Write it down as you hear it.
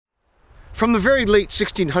From the very late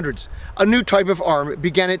 1600s, a new type of arm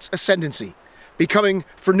began its ascendancy, becoming,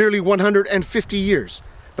 for nearly 150 years,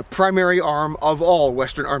 the primary arm of all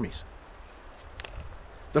Western armies.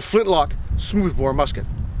 The flintlock smoothbore musket.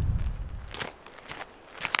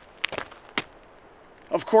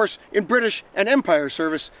 Of course, in British and Empire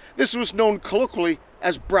service, this was known colloquially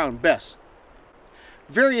as Brown Bess.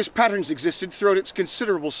 Various patterns existed throughout its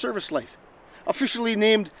considerable service life, officially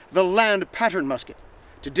named the land pattern musket,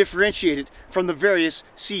 to differentiate it from the various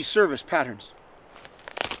sea service patterns.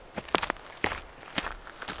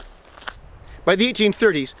 By the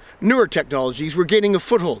 1830s, newer technologies were gaining a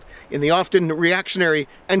foothold in the often reactionary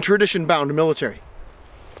and tradition-bound military.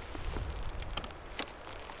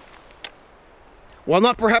 While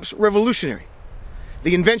not perhaps revolutionary,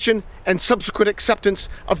 the invention and subsequent acceptance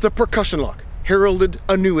of the percussion lock heralded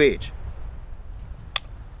a new age.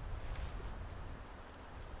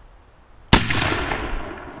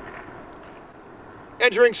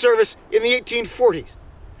 Entering service in the 1840s,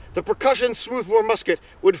 the percussion smoothbore musket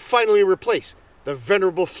would finally replace the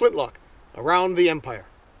venerable flintlock around the empire.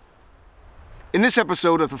 In this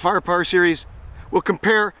episode of the Firepower series, we'll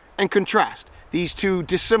compare and contrast these two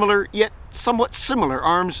dissimilar yet somewhat similar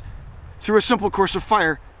arms through a simple course of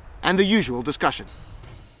fire and the usual discussion.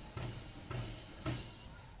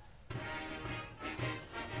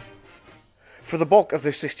 For the bulk of the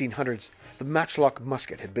 1600s, the matchlock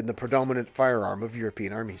musket had been the predominant firearm of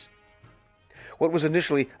European armies. What was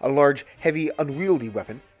initially a large, heavy, unwieldy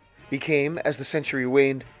weapon became, as the century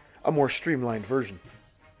waned, a more streamlined version.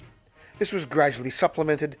 This was gradually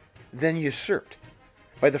supplemented, then usurped,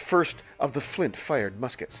 by the first of the flint-fired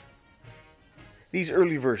muskets. These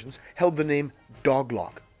early versions held the name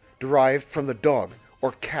doglock, derived from the dog,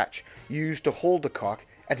 or catch, used to hold the cock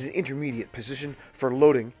at an intermediate position for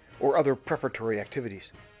loading or other preparatory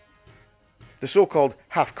activities. The so-called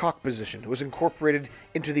half-cock position was incorporated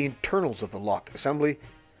into the internals of the lock assembly,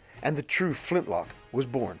 and the true flintlock was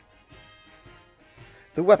born.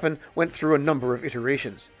 The weapon went through a number of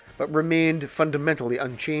iterations, but remained fundamentally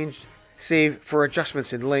unchanged, save for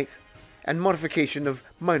adjustments in length and modification of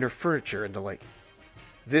minor furniture and the like.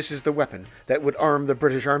 This is the weapon that would arm the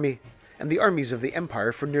British Army and the armies of the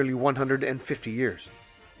Empire for nearly 150 years.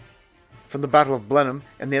 From the Battle of Blenheim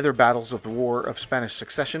and the other battles of the War of Spanish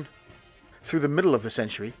Succession, through the middle of the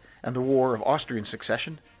century and the War of Austrian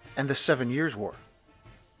Succession and the 7 Years' War.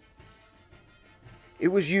 It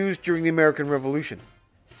was used during the American Revolution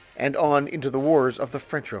and on into the wars of the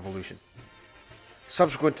French Revolution.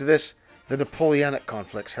 Subsequent to this, the Napoleonic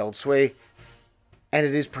conflicts held sway, and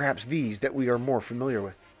it is perhaps these that we are more familiar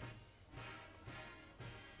with.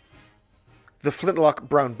 The flintlock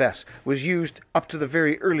Brown Bess was used up to the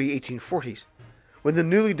very early 1840s, when the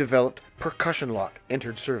newly developed percussion lock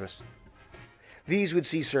entered service. These would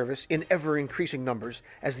see service in ever-increasing numbers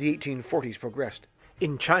as the 1840s progressed.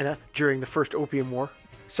 In China during the First Opium War,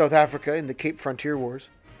 South Africa in the Cape Frontier Wars,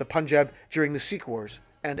 the Punjab during the Sikh Wars,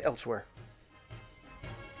 and elsewhere.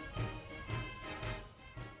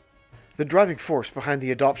 The driving force behind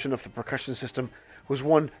the adoption of the percussion system was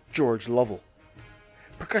one George Lovell.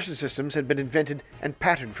 Percussion systems had been invented and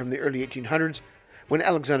patterned from the early 1800s when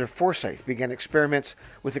Alexander Forsyth began experiments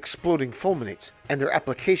with exploding fulminates and their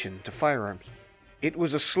application to firearms. It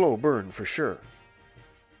was a slow burn for sure.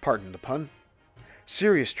 Pardon the pun.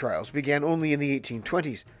 Serious trials began only in the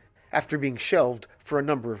 1820s, after being shelved for a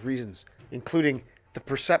number of reasons, including the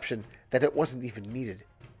perception that it wasn't even needed.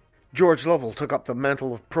 George Lovell took up the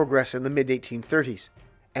mantle of progress in the mid-1830s,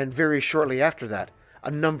 and very shortly after that,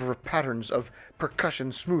 a number of patterns of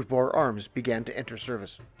percussion smoothbore arms began to enter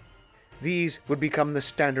service. These would become the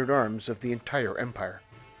standard arms of the entire empire.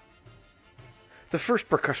 The first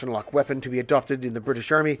percussion lock weapon to be adopted in the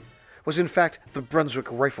British Army was in fact the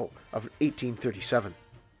Brunswick rifle of 1837.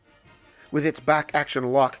 With its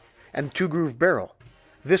back-action lock and two-groove barrel,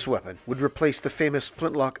 this weapon would replace the famous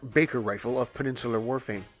flintlock Baker rifle of Peninsular War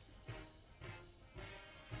fame.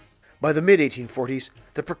 By the mid-1840s,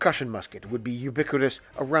 the percussion musket would be ubiquitous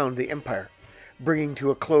around the empire, bringing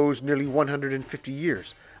to a close nearly 150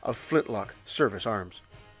 years of flintlock service arms.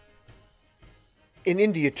 In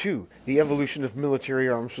India, too, the evolution of military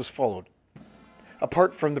arms was followed.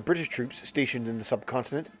 Apart from the British troops stationed in the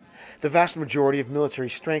subcontinent, the vast majority of military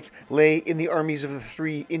strength lay in the armies of the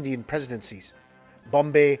three Indian presidencies,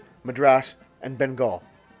 Bombay, Madras, and Bengal.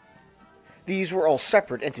 These were all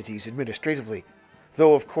separate entities administratively,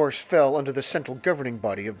 though of course fell under the central governing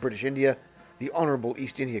body of British India, the Honourable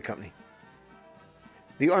East India Company.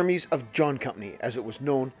 The armies of John Company, as it was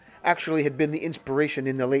known, actually had been the inspiration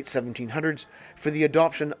in the late 1700s for the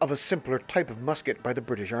adoption of a simpler type of musket by the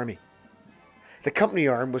British Army. The company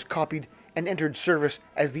arm was copied and entered service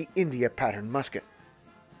as the India pattern musket.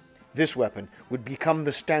 This weapon would become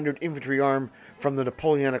the standard infantry arm from the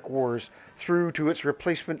Napoleonic Wars through to its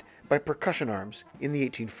replacement by percussion arms in the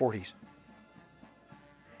 1840s.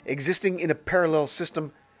 Existing in a parallel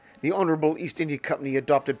system, the Honourable East India Company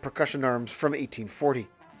adopted percussion arms from 1840.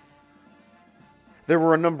 There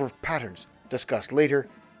were a number of patterns, discussed later,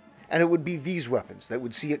 and it would be these weapons that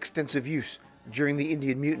would see extensive use during the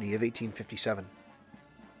Indian Mutiny of 1857.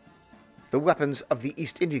 The weapons of the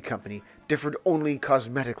East India Company differed only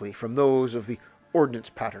cosmetically from those of the ordnance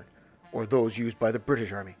pattern, or those used by the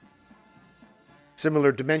British Army.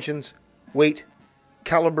 Similar dimensions, weight,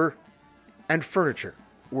 caliber, and furniture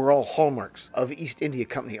were all hallmarks of East India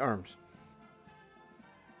Company arms.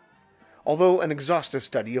 Although an exhaustive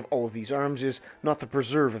study of all of these arms is not the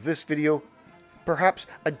preserve of this video, perhaps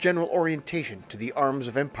a general orientation to the arms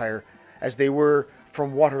of empire as they were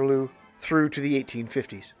from Waterloo through to the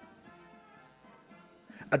 1850s.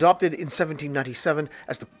 Adopted in 1797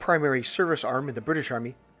 as the primary service arm in the British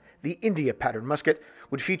Army, the India pattern musket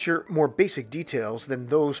would feature more basic details than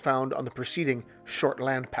those found on the preceding short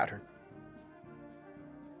land pattern.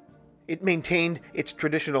 It maintained its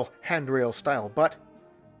traditional handrail style butt,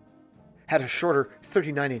 had a shorter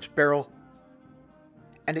 39-inch barrel,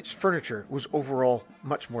 and its furniture was overall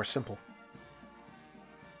much more simple.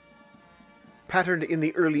 Patterned in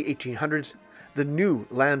the early 1800s, the new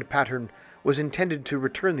land pattern was intended to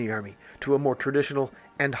return the Army to a more traditional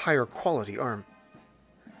and higher quality arm.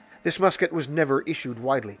 This musket was never issued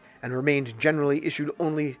widely and remained generally issued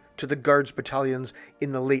only to the Guards battalions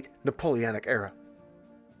in the late Napoleonic era.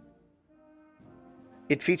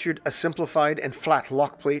 It featured a simplified and flat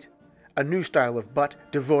lock plate, a new style of butt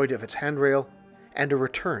devoid of its handrail, and a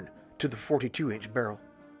return to the 42-inch barrel.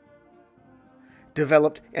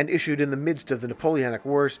 Developed and issued in the midst of the Napoleonic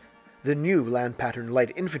Wars, the new land pattern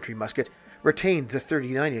light infantry musket retained the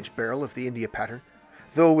 39-inch barrel of the India pattern,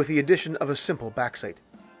 though with the addition of a simple backsight.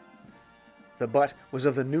 The butt was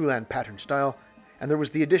of the new land pattern style, and there was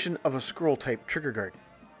the addition of a scroll-type trigger guard.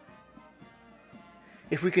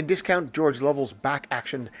 If we can discount George Lovell's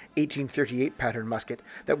back-actioned 1838 pattern musket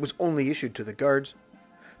that was only issued to the Guards,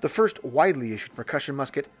 the first widely issued percussion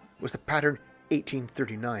musket was the pattern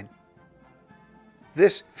 1839.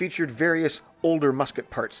 This featured various older musket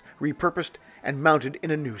parts repurposed and mounted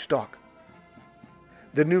in a new stock.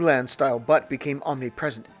 The Newland style butt became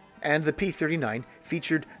omnipresent, and the P-39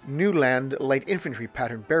 featured Newland light infantry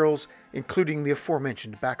pattern barrels, including the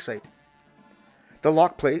aforementioned backsight. The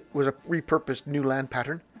lock plate was a repurposed Newland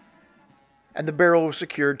pattern, and the barrel was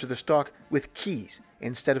secured to the stock with keys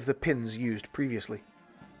instead of the pins used previously.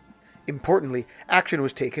 Importantly, action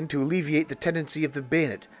was taken to alleviate the tendency of the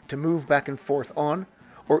bayonet to move back and forth on,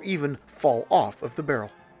 or even fall off of the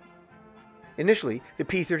barrel. Initially, the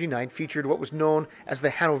P-39 featured what was known as the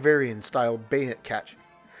Hanoverian-style bayonet catch,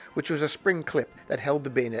 which was a spring clip that held the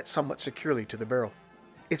bayonet somewhat securely to the barrel.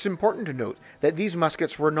 It's important to note that these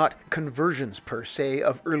muskets were not conversions per se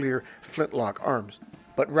of earlier flintlock arms,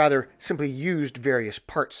 but rather simply used various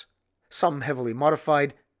parts, some heavily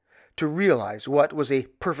modified, to realize what was a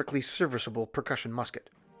perfectly serviceable percussion musket.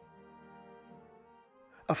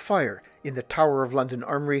 A fire in the Tower of London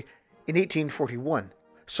Armoury in 1841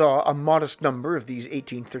 saw a modest number of these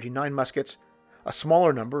 1839 muskets, a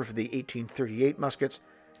smaller number of the 1838 muskets,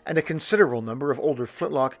 and a considerable number of older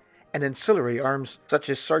flintlock and ancillary arms, such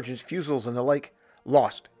as sergeant's fusils and the like,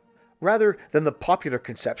 lost. Rather than the popular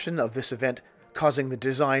conception of this event causing the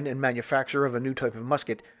design and manufacture of a new type of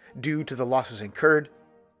musket due to the losses incurred,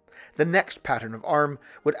 the next pattern of arm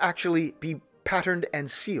would actually be patterned and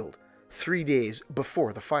sealed 3 days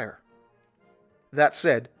before the fire. That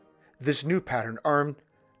said, this new pattern arm,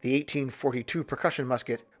 the 1842 percussion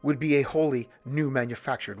musket, would be a wholly new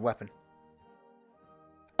manufactured weapon.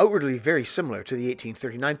 Outwardly very similar to the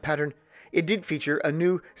 1839 pattern, it did feature a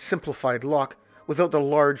new simplified lock without the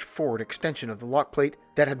large forward extension of the lock plate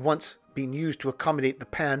that had once been used to accommodate the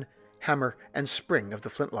pan, hammer, and spring of the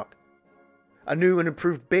flintlock. A new and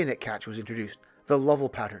improved bayonet catch was introduced, the Lovell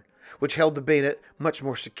pattern, which held the bayonet much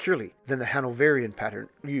more securely than the Hanoverian pattern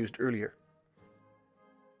used earlier.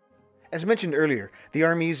 As mentioned earlier, the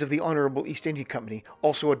armies of the Honourable East India Company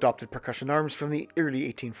also adopted percussion arms from the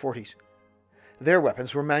early 1840s. Their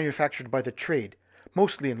weapons were manufactured by the trade,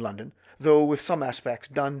 mostly in London, though with some aspects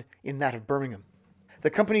done in that of Birmingham. The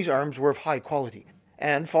company's arms were of high quality,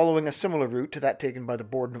 and following a similar route to that taken by the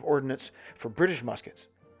Board of Ordnance for British muskets.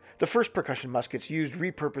 The first percussion muskets used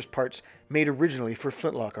repurposed parts made originally for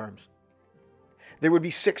flintlock arms. There would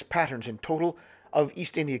be 6 patterns in total of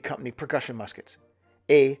East India Company percussion muskets,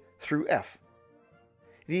 A through F.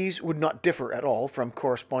 These would not differ at all from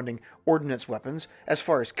corresponding ordnance weapons as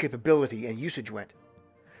far as capability and usage went.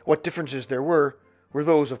 What differences there were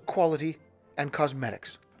those of quality and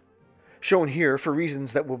cosmetics. Shown here for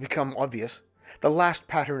reasons that will become obvious, the last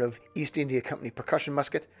pattern of East India Company percussion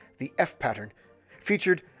musket, the F pattern,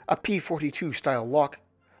 featured a P42 style lock,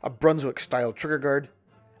 a Brunswick style trigger guard,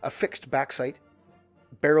 a fixed back sight,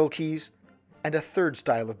 barrel keys, and a third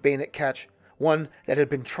style of bayonet catch, one that had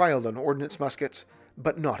been trialled on ordnance muskets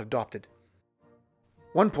but not adopted.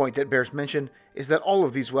 One point that bears mention is that all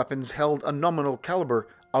of these weapons held a nominal caliber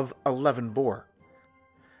of 11 bore.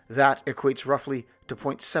 That equates roughly to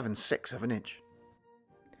 .76 of an inch.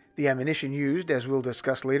 The ammunition used, as we'll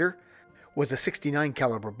discuss later, was a 69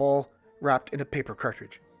 caliber ball wrapped in a paper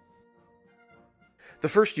cartridge. The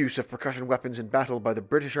first use of percussion weapons in battle by the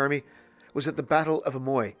British Army was at the Battle of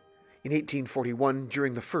Amoy in 1841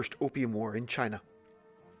 during the First Opium War in China.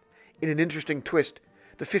 In an interesting twist,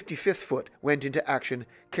 the 55th Foot went into action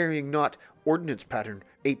carrying not Ordnance Pattern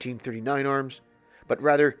 1839 arms, but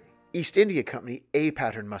rather East India Company A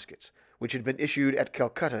pattern muskets, which had been issued at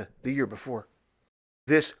Calcutta the year before.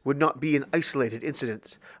 This would not be an isolated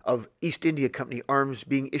incident of East India Company arms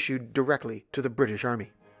being issued directly to the British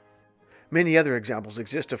Army. Many other examples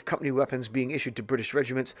exist of company weapons being issued to British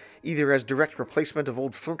regiments either as direct replacement of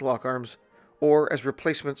old flintlock arms or as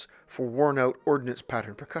replacements for worn-out ordnance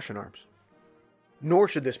pattern percussion arms. Nor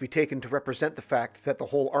should this be taken to represent the fact that the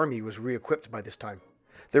whole army was re-equipped by this time.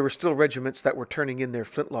 There were still regiments that were turning in their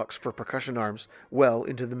flintlocks for percussion arms well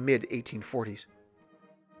into the mid-1840s.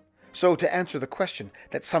 So to answer the question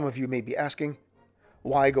that some of you may be asking,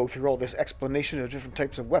 why go through all this explanation of different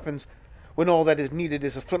types of weapons when all that is needed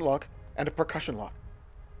is a flintlock and a percussion lock?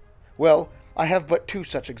 Well, I have but two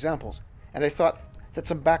such examples, and I thought that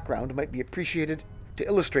some background might be appreciated to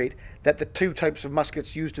illustrate that the two types of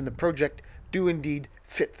muskets used in the project do indeed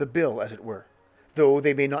fit the bill, as it were, though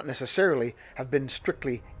they may not necessarily have been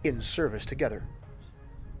strictly in service together.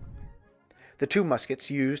 The two muskets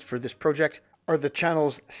used for this project are the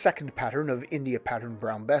Channel's second pattern of India pattern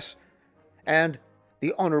Brown Bess and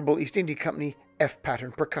the Honourable East India Company F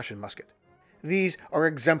pattern percussion musket. These are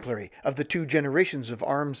exemplary of the two generations of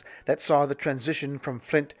arms that saw the transition from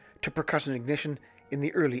flint to percussion ignition in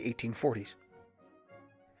the early 1840s.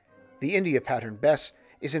 The India pattern Bess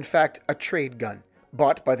is in fact a trade gun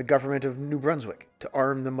bought by the government of New Brunswick to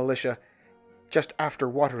arm the militia just after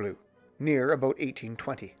Waterloo, near about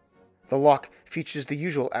 1820. The lock features the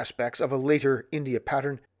usual aspects of a later India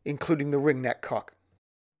pattern, including the ring neck cock.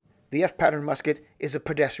 The F pattern musket is a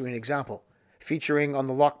pedestrian example, featuring on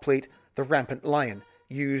the lock plate the rampant lion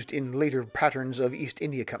used in later patterns of East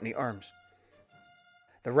India Company arms.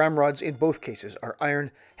 The ramrods in both cases are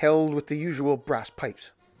iron, held with the usual brass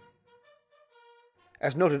pipes.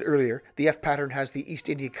 As noted earlier, the F pattern has the East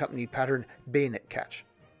India Company pattern bayonet catch,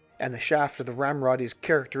 and the shaft of the ramrod is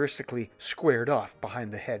characteristically squared off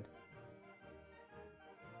behind the head.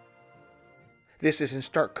 This is in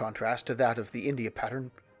stark contrast to that of the India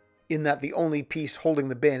pattern, in that the only piece holding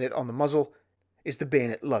the bayonet on the muzzle is the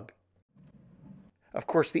bayonet lug. Of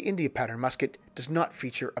course, the India pattern musket does not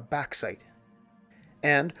feature a back sight,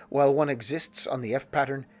 and while one exists on the F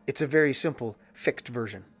pattern, it's a very simple, fixed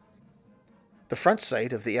version. The front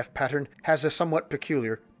sight of the F pattern has a somewhat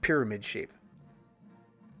peculiar pyramid shape.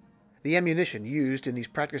 The ammunition used in these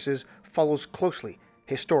practices follows closely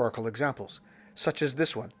historical examples, such as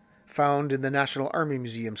this one, found in the National Army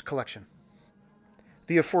Museum's collection.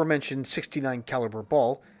 The aforementioned 69 caliber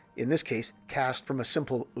ball, in this case cast from a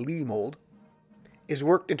simple Lee mold, is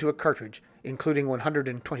worked into a cartridge including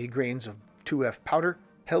 120 grains of 2F powder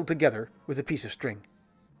held together with a piece of string.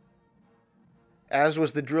 As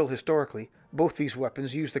was the drill historically, both these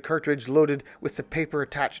weapons use the cartridge loaded with the paper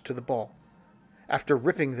attached to the ball. After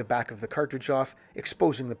ripping the back of the cartridge off,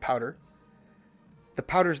 exposing the powder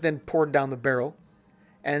is then poured down the barrel,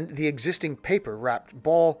 and the existing paper-wrapped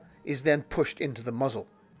ball is then pushed into the muzzle,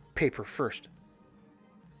 paper first.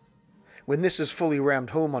 When this is fully rammed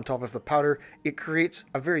home on top of the powder, it creates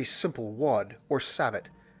a very simple wad, or sabot.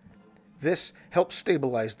 This helps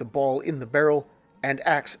stabilize the ball in the barrel and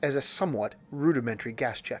acts as a somewhat rudimentary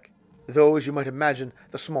gas check, though, as you might imagine,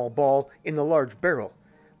 the small ball in the large barrel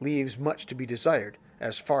leaves much to be desired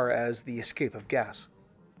as far as the escape of gas.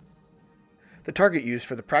 The target used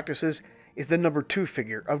for the practices is the number 2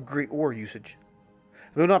 figure of Great War usage.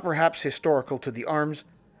 Though not perhaps historical to the arms,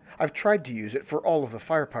 I've tried to use it for all of the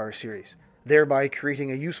Firepower series, thereby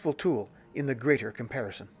creating a useful tool in the greater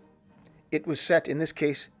comparison. It was set in this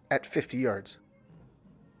case at 50 yards.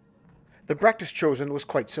 The practice chosen was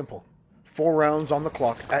quite simple: 4 rounds on the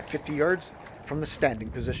clock at 50 yards from the standing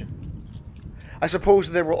position. I suppose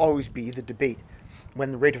there will always be the debate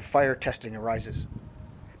when the rate of fire testing arises.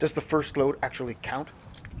 Does the first load actually count?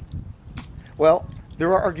 Well,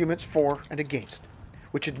 there are arguments for and against,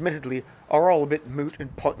 which admittedly are all a bit moot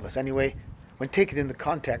and pointless anyway, when taken in the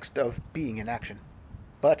context of being in action.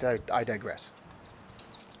 But I digress.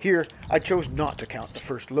 Here, I chose not to count the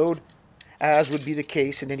first load, as would be the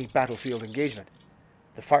case in any battlefield engagement,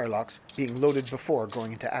 the firelocks being loaded before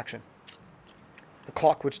going into action. The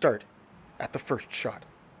clock would start at the first shot.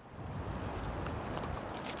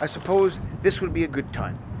 I suppose this would be a good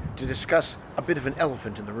time to discuss a bit of an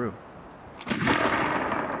elephant in the room.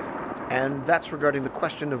 And that's regarding the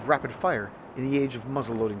question of rapid fire in the age of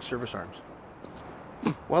muzzle-loading service arms.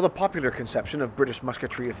 While the popular conception of British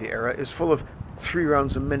musketry of the era is full of 3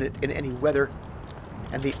 rounds a minute in any weather,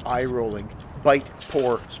 and the eye-rolling, bite,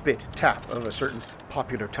 pour, spit, tap of a certain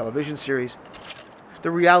popular television series, the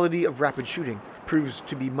reality of rapid shooting proves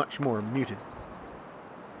to be much more muted.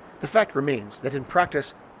 The fact remains that in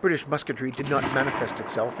practice, British musketry did not manifest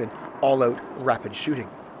itself in all-out rapid shooting,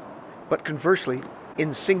 but conversely,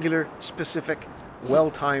 in singular, specific,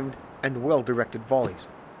 well-timed, and well-directed volleys,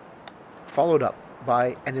 followed up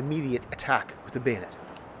by an immediate attack with the bayonet.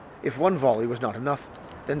 If one volley was not enough,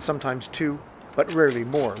 then sometimes 2, but rarely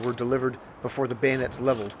more, were delivered before the bayonets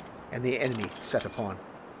leveled and the enemy set upon.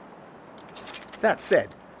 That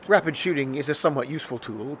said, rapid shooting is a somewhat useful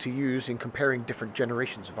tool to use in comparing different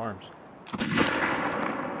generations of arms.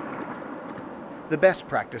 The Bess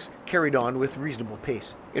practice carried on with reasonable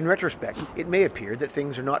pace. In retrospect, it may appear that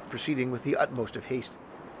things are not proceeding with the utmost of haste.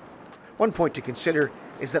 One point to consider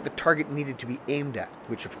is that the target needed to be aimed at,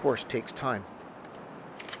 which of course takes time.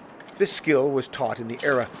 This skill was taught in the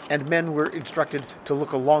era, and men were instructed to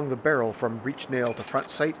look along the barrel from breech nail to front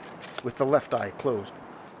sight with the left eye closed.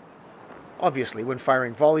 Obviously, when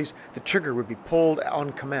firing volleys, the trigger would be pulled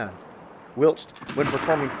on command, whilst when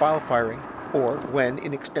performing file firing, or when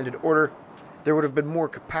in extended order, there would have been more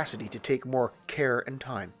capacity to take more care and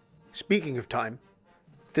time. Speaking of time,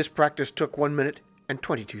 this practice took 1 minute and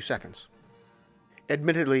 22 seconds.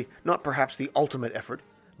 Admittedly, not perhaps the ultimate effort,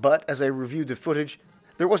 but as I reviewed the footage,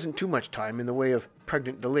 there wasn't too much time in the way of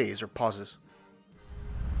pregnant delays or pauses.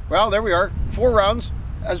 Well, there we are, 4 rounds,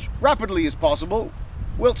 as rapidly as possible.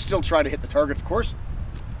 We'll still try to hit the target, of course.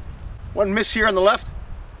 1 miss here on the left,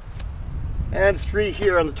 and 3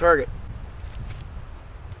 here on the target.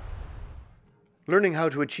 Learning how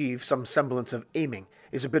to achieve some semblance of aiming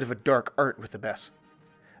is a bit of a dark art with the Bess.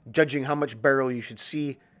 Judging how much barrel you should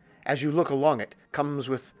see as you look along it comes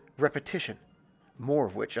with repetition, more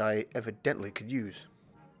of which I evidently could use.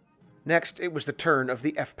 Next, it was the turn of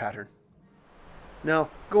the F pattern. Now,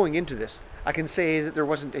 going into this, I can say that there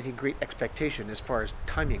wasn't any great expectation as far as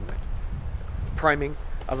timing went. Priming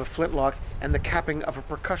of a flintlock and the capping of a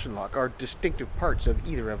percussion lock are distinctive parts of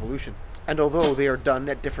either evolution, and although they are done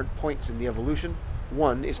at different points in the evolution,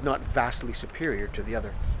 one is not vastly superior to the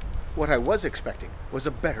other. What I was expecting was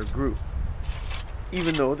a better groove.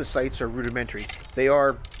 Even though the sights are rudimentary, they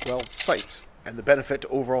are, well, sights, and the benefit to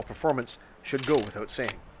overall performance should go without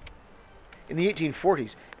saying. In the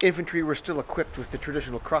 1840s, infantry were still equipped with the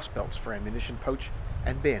traditional crossbelts for ammunition pouch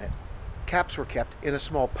and bayonet. Caps were kept in a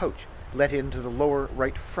small pouch let into the lower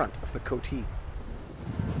right front of the coatee.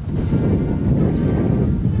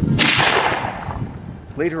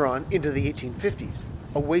 Later on, into the 1850s,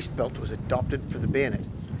 a waist belt was adopted for the bayonet,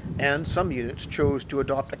 and some units chose to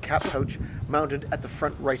adopt a cap pouch mounted at the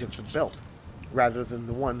front right of the belt, rather than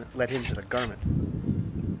the one let into the garment.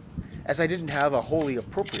 As I didn't have a wholly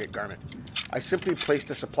appropriate garment, I simply placed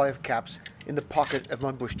a supply of caps in the pocket of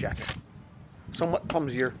my bush jacket. Somewhat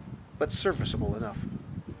clumsier, but serviceable enough.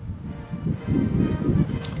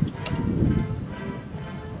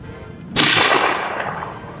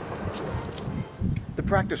 The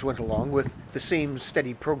practice went along with the same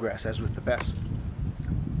steady progress as with the Bess.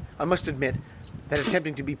 I must admit that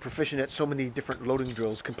attempting to be proficient at so many different loading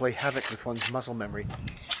drills can play havoc with one's muscle memory.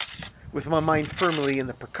 With my mind firmly in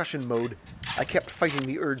the percussion mode, I kept fighting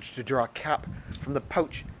the urge to draw a cap from the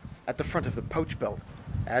pouch at the front of the pouch belt,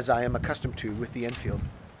 as I am accustomed to with the Enfield.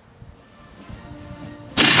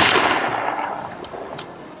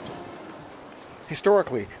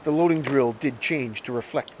 Historically, the loading drill did change to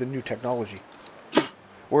reflect the new technology.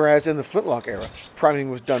 Whereas in the flintlock era,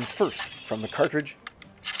 priming was done first from the cartridge,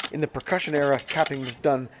 in the percussion era, capping was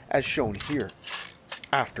done as shown here,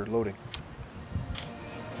 after loading.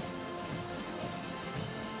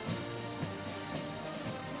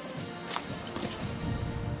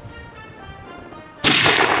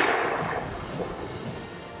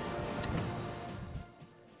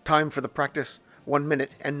 Time for the practice, 1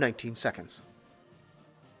 minute and 19 seconds.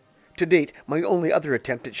 To date, my only other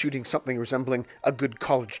attempt at shooting something resembling a good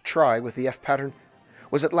college try with the F pattern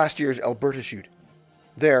was at last year's Alberta shoot.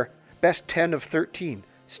 There, best 10 of 13,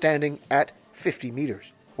 standing at 50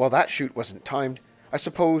 meters. While that shoot wasn't timed, I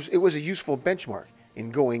suppose it was a useful benchmark in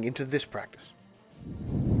going into this practice.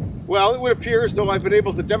 Well, it would appear as though I've been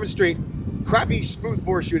able to demonstrate crappy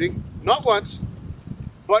smoothbore shooting, not once,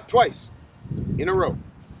 but twice in a row.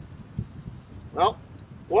 Well,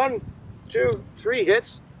 1, 2, 3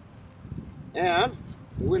 hits, and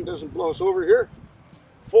the wind doesn't blow us over here.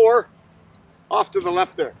 4 off to the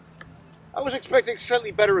left there. I was expecting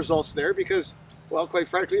slightly better results there because, well, quite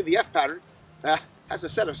frankly, the F pattern has a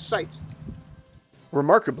set of sights.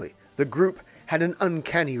 Remarkably, the group had an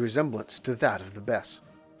uncanny resemblance to that of the Bess.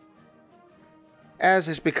 As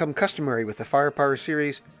has become customary with the Firepower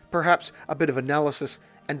series, perhaps a bit of analysis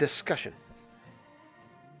and discussion.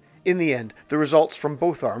 In the end, the results from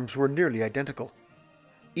both arms were nearly identical.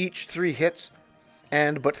 Each 3 hits,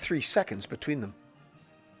 and but 3 seconds between them.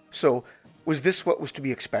 So, was this what was to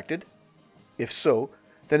be expected? If so,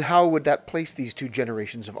 then how would that place these two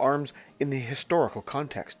generations of arms in the historical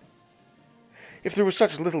context? If there was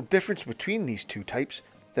such little difference between these two types,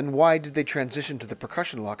 then why did they transition to the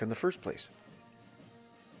percussion lock in the first place?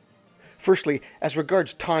 Firstly, as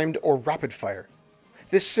regards timed or rapid fire,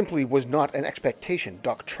 this simply was not an expectation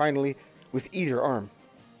doctrinally with either arm.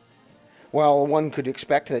 While one could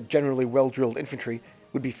expect that generally well-drilled infantry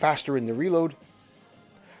would be faster in the reload,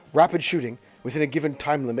 rapid shooting within a given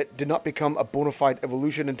time limit did not become a bona fide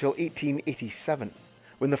evolution until 1887,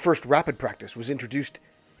 when the first rapid practice was introduced,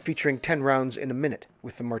 featuring 10 rounds in a minute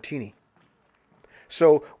with the Martini.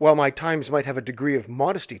 So, while my times might have a degree of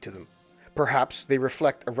modesty to them, perhaps they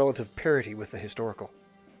reflect a relative parity with the historical.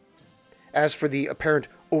 As for the apparent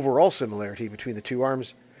overall similarity between the two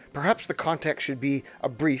arms, perhaps the context should be a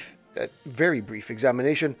brief, very brief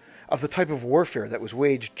examination of the type of warfare that was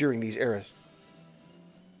waged during these eras.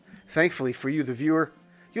 Thankfully for you, the viewer,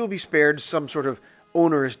 you'll be spared some sort of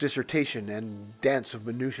onerous dissertation and dance of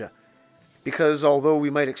minutiae, because although we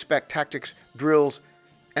might expect tactics, drills,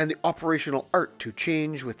 and the operational art to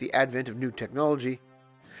change with the advent of new technology,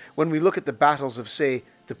 when we look at the battles of, say,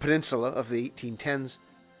 the Peninsula of the 1810s,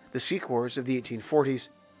 the Sikh Wars of the 1840s,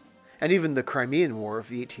 and even the Crimean War of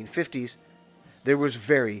the 1850s, there was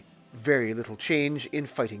very, very little change in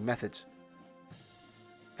fighting methods.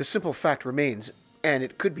 The simple fact remains, and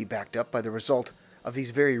it could be backed up by the result of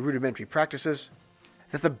these very rudimentary practices,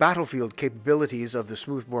 that the battlefield capabilities of the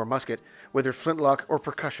smoothbore musket, whether flintlock or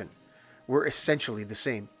percussion, were essentially the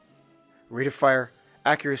same. Rate of fire,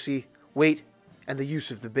 accuracy, weight, and the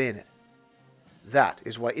use of the bayonet. That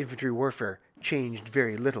is why infantry warfare changed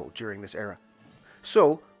very little during this era.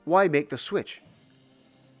 So, why make the switch?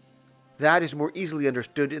 That is more easily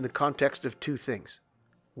understood in the context of two things: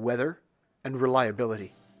 weather and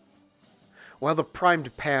reliability. While the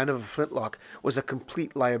primed pan of a flintlock was a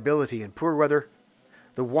complete liability in poor weather,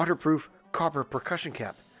 the waterproof copper percussion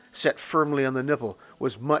cap set firmly on the nipple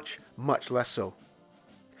was much, much less so.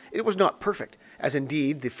 It was not perfect, as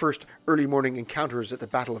indeed the first early morning encounters at the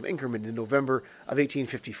Battle of Inkerman in November of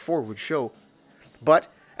 1854 would show, but,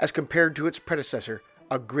 as compared to its predecessor,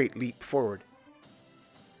 a great leap forward.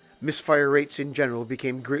 Misfire rates in general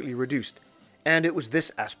became greatly reduced, and it was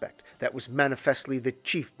this aspect that was manifestly the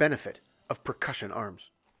chief benefit of percussion arms.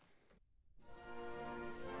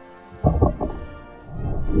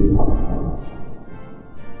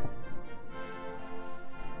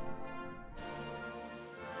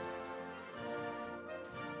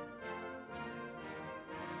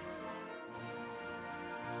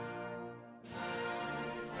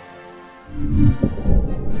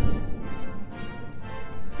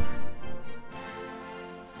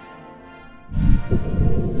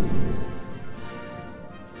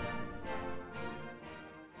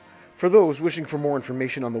 For those wishing for more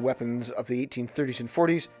information on the weapons of the 1830s and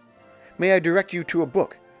 40s, may I direct you to a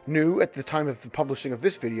book, new at the time of the publishing of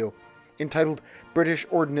this video, entitled British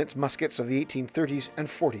Ordnance Muskets of the 1830s and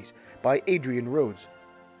 40s by Adrian Rhodes.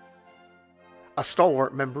 A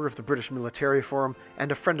stalwart member of the British Military Forum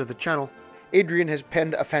and a friend of the channel, Adrian has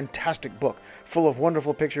penned a fantastic book full of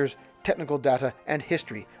wonderful pictures, technical data, and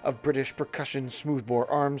history of British percussion smoothbore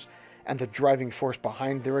arms and the driving force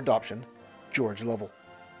behind their adoption, George Lovell.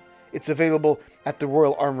 It's available at the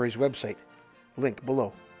Royal Armoury's website, link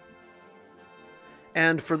below.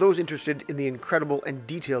 And for those interested in the incredible and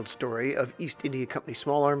detailed story of East India Company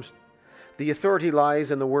small arms, the authority lies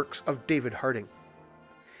in the works of David Harding.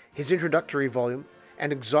 His introductory volume,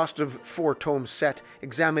 an exhaustive 4-tome set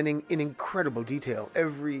examining in incredible detail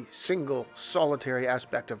every single solitary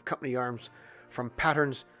aspect of company arms, from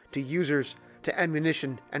patterns to users to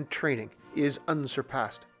ammunition and training is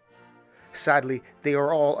unsurpassed. Sadly, they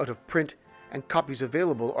are all out of print, and copies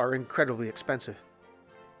available are incredibly expensive.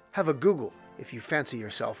 Have a Google if you fancy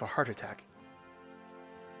yourself a heart attack.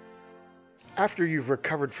 After you've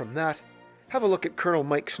recovered from that, have a look at Col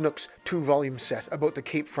Mike Snook's 2-volume set about the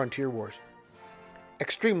Cape Frontier Wars.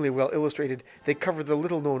 Extremely well illustrated, they cover the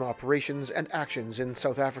little-known operations and actions in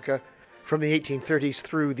South Africa from the 1830s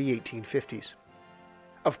through the 1850s.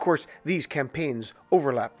 Of course, these campaigns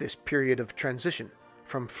overlap this period of transition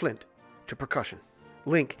from flint to percussion.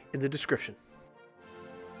 Link in the description.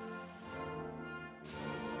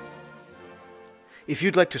 If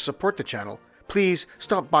you'd like to support the channel, please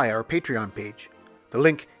stop by our Patreon page. The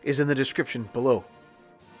link is in the description below.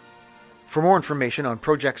 For more information on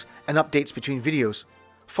projects and updates between videos,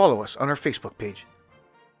 follow us on our Facebook page.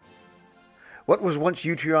 What was once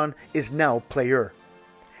Utreon is now Player.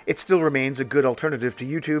 It still remains a good alternative to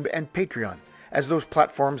YouTube and Patreon, as those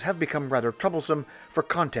platforms have become rather troublesome for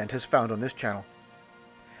content as found on this channel.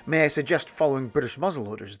 May I suggest following British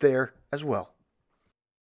muzzleloaders there as well.